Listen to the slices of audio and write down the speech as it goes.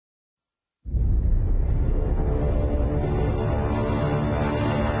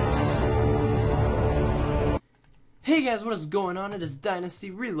Hey guys, what is going on? It is Dynasty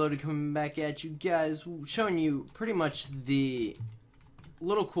Reloaded coming back at you guys, showing you pretty much the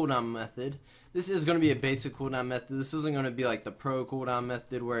little cooldown method. This is going to be a basic cooldown method. This isn't going to be like the pro cooldown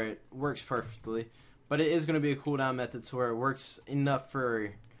method where it works perfectly, but it is going to be a cooldown method to where it works enough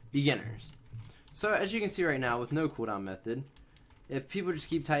for beginners. So as you can see right now with no cooldown method, if people just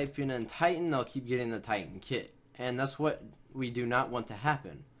keep typing in Titan, they'll keep getting the Titan kit, and that's what we do not want to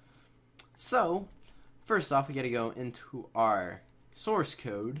happen. So first off, we got to go into our source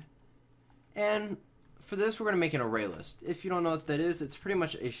code, and for this we're going to make an array list. If you don't know what that is, it's pretty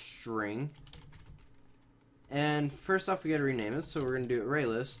much a string. And first off, we got to rename it, so we're going to do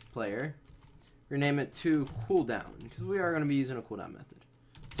ArrayList player, rename it to Cooldown, because we are going to be using a cooldown method.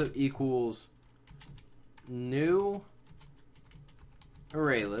 So equals new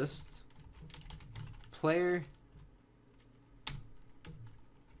ArrayList player,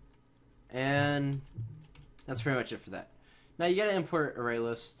 and that's pretty much it for that. Now you gotta import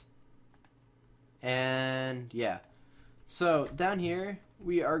ArrayList, and yeah. So down here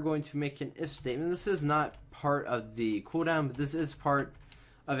we are going to make an if statement. This is not part of the cooldown, but this is part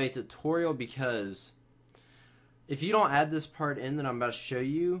of a tutorial, because if you don't add this part in that I'm about to show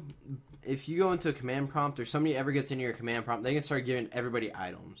you, if you go into a command prompt or somebody ever gets into your command prompt, they can start giving everybody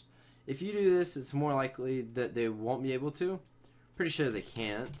items. If you do this, it's more likely that they won't be able to. Pretty sure they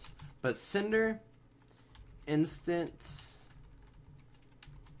can't. But sender instance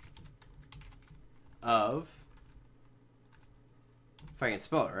of, if I can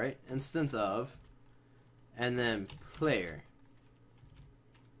spell it right, instance of, and then player,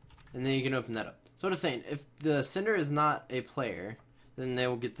 and then you can open that up. So what it's saying, if the sender is not a player, then they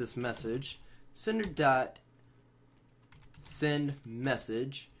will get this message, sender dot send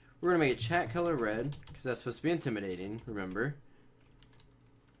message. We're gonna make it chat color red, because that's supposed to be intimidating, remember,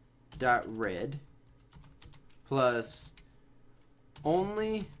 dot red plus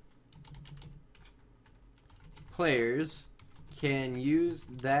only players can use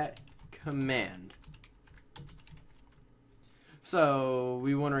that command. So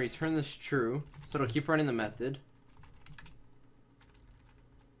we want to return this true, so it'll keep running the method.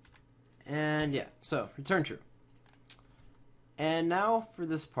 And yeah, so return true. And now for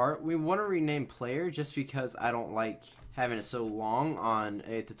this part, we want to rename player, just because I don't like having it so long on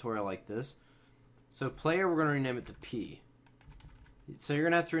a tutorial like this. So player, we're going to rename it to P. So you're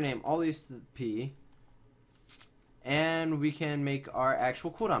going to have to rename all these to P, and we can make our actual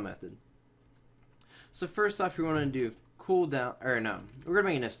cooldown method. So first off, we want to do cooldown, or no, we're going to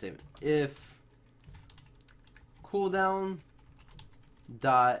make an if statement. If cooldown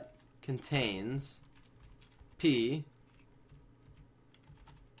dot contains P,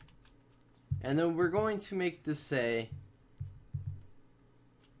 and then we're going to make this say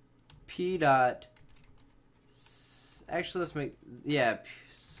P dot, actually let's make, yeah,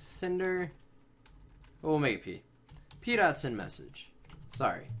 sender, we'll make it P. P dot send message.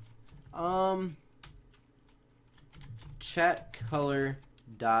 Sorry. Chat color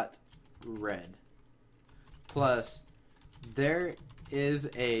dot red plus there is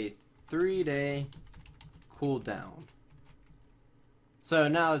a 3-day cooldown. So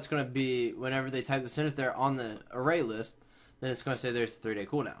now it's going to be, whenever they type this in, if they're on the array list, then it's going to say there's a 3-day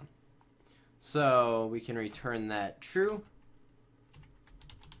cooldown. So we can return that true,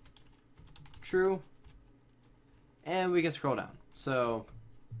 true, and we can scroll down. So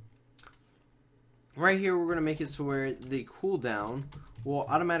right here we're going to make it so where the cooldown will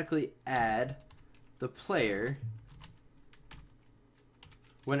automatically add the player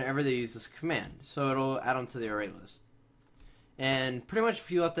whenever they use this command. So it'll add them to the array list. And pretty much if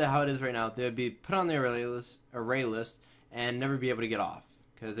you left it how it is right now, they would be put on the array list and never be able to get off,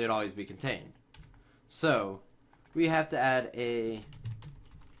 because they'd always be contained. So we have to add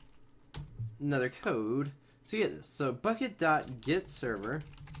another code to get this. So bucket.getServer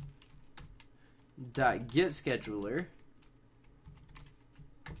 .getScheduler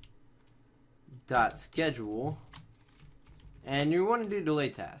 .schedule, and you want to do delay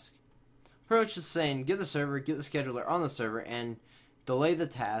task. Pretty much just saying get the server, get the scheduler on the server, and delay the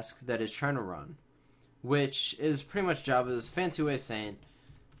task that is trying to run, which is pretty much Java's fancy way of saying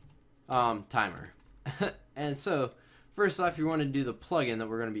timer. And so first off, you want to do the plugin that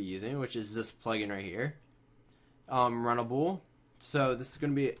we're going to be using, which is this plugin right here, runnable. So this is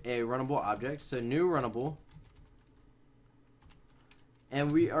going to be a runnable object, so new runnable,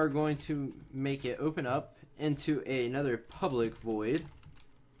 and we are going to make it open up into another public void,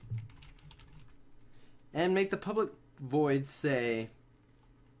 and make the public void say,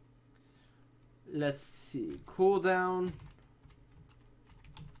 let's see, cooldown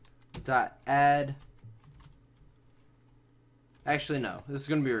dot add Actually, no. This is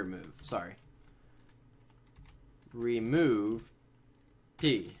going to be remove. Sorry. Remove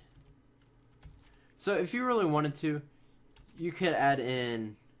P. So if you really wanted to, you could add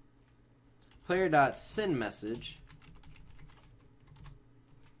in player.sendMessage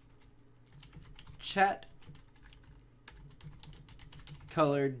chat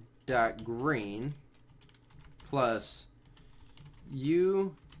color.green plus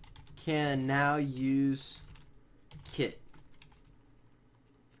you can now use kit.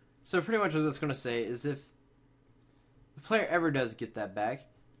 So pretty much what that's going to say is if the player ever does get that back,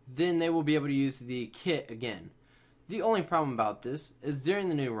 then they will be able to use the kit again. The only problem about this is during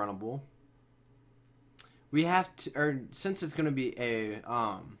the new runnable, we have to, or since it's going to be a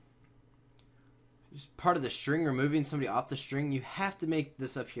part of the string, removing somebody off the string, you have to make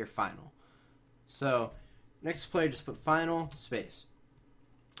this up here final. So next player, just put final space,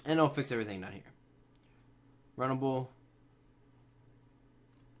 and it'll fix everything down here. Runnable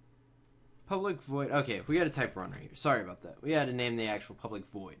public void. Okay, we got to type run right here. Sorry about that. We had to name the actual public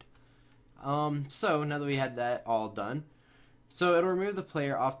void. So now that we had that all done, so it'll remove the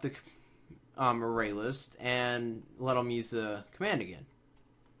player off the array list and let them use the command again.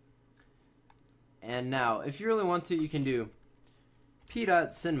 And now, if you really want to, you can do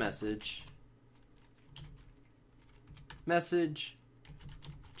p.sendMessage message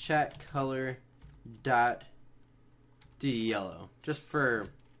chat color dot dyellow, just for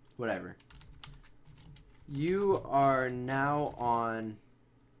whatever. You are now on,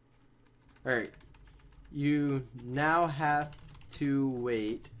 or you now have to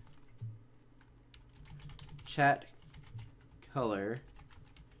wait chat color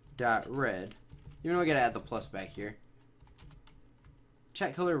dot red. Even though I gotta add the plus back here.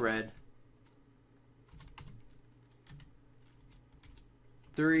 Chat color red.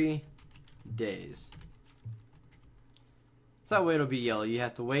 3 days. So that way it'll be yellow. You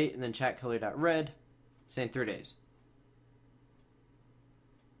have to wait, and then chat color dot red, saying 3 days.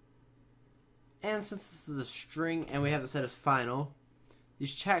 And since this is a string and we have it set as final,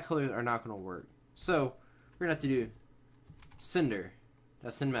 these chat colors are not going to work. So we're going to have to do sender.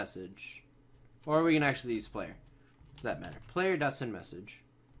 That's send message. Or we can actually use player. For that matter. Player.sendMessage.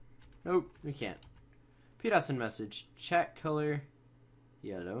 Nope, we can't. P.sendMessage. Chat color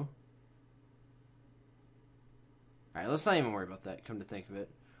yellow. Alright, let's not even worry about that, come to think of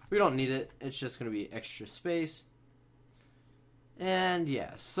it. We don't need it. It's just going to be extra space. And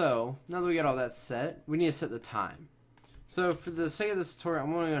yeah, so now that we got all that set, we need to set the time. So for the sake of this tutorial,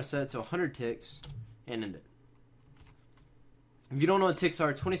 I'm only going to set it to 100 ticks and end it. If you don't know what ticks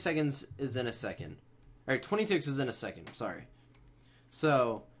are, 20 seconds is in a second. Or 20 ticks is in a second, sorry.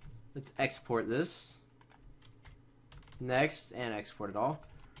 So let's export this. Next, and export it all.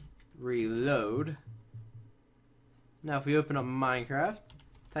 Reload. Now if we open up Minecraft,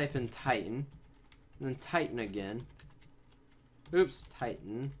 type in Titan, and then Titan again. Oops,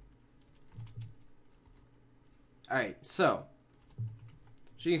 Titan. Alright, so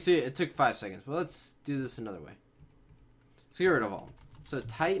as you can see, it took 5 seconds, but let's do this another way. Let's get rid of all. So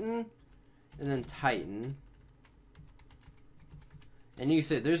Titan, and then Titan. And you can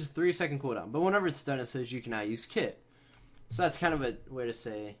see there's a 3-second cooldown, but whenever it's done, it says you can now use kit. So that's kind of a way to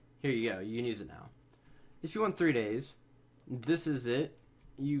say, here you go, you can use it now. If you want 3 days, this is it.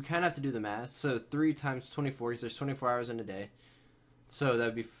 You kind of have to do the math. So 3 times 24, because there's 24 hours in a day. So that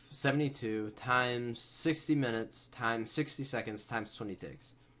would be 72 times 60 minutes times 60 seconds times 20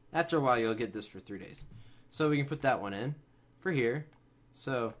 ticks. After a while, you'll get this for 3 days. So we can put that one in for here.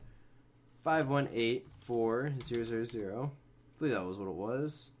 So 5184,000. I believe that was what it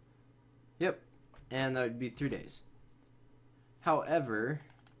was. Yep. And that would be 3 days. However,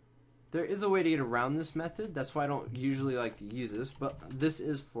 there is a way to get around this method. That's why I don't usually like to use this, but this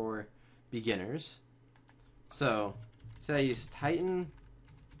is for beginners. So, say I use Titan.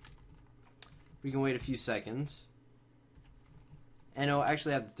 We can wait a few seconds. And it'll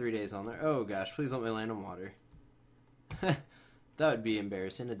actually have the 3 days on there. Oh gosh, please let me land on water. That would be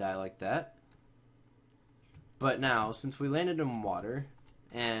embarrassing to die like that. But now, since we landed in water,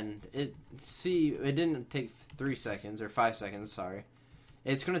 and it didn't take 3 seconds, or 5 seconds, sorry.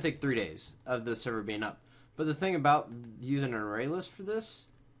 It's going to take 3 days of the server being up. But the thing about using an array list for this,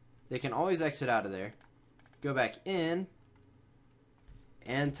 they can always exit out of there, go back in,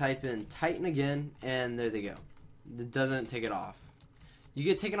 and type in Titan again, and there they go. It doesn't take it off. You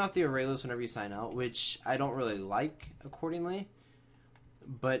get taken off the array list whenever you sign out, which I don't really like accordingly,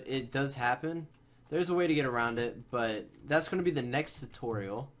 but it does happen. There's a way to get around it, but that's going to be the next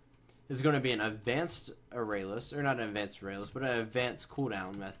tutorial. Is going to be an advanced array list, or not an advanced array list, but an advanced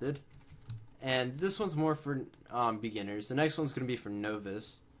cooldown method. And this one's more for beginners. The next one's going to be for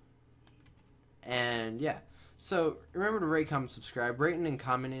novice. And yeah, so remember to rate, comment, subscribe. Rating and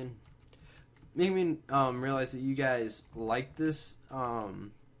commenting make me realize that you guys like this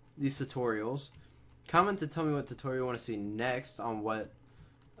these tutorials. Comment to tell me what tutorial you want to see next on what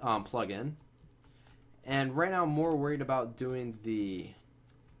plugin. And right now I'm more worried about doing the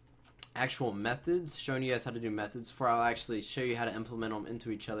actual methods, showing you guys how to do methods before I'll actually show you how to implement them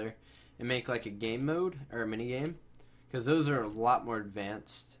into each other and make like a game mode or a mini game, because those are a lot more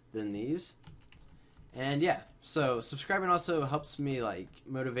advanced than these. And yeah, so subscribing also helps me like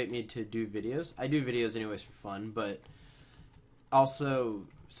motivate me to do videos. I do videos anyways for fun, but also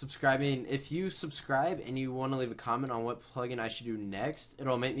subscribing, if you subscribe and you want to leave a comment on what plugin I should do next,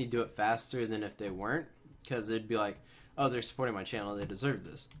 it'll make me do it faster than if they weren't, because it'd be like, oh, they're supporting my channel, they deserve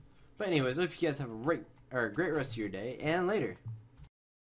this. But anyways, I hope you guys have a great rest of your day, and later.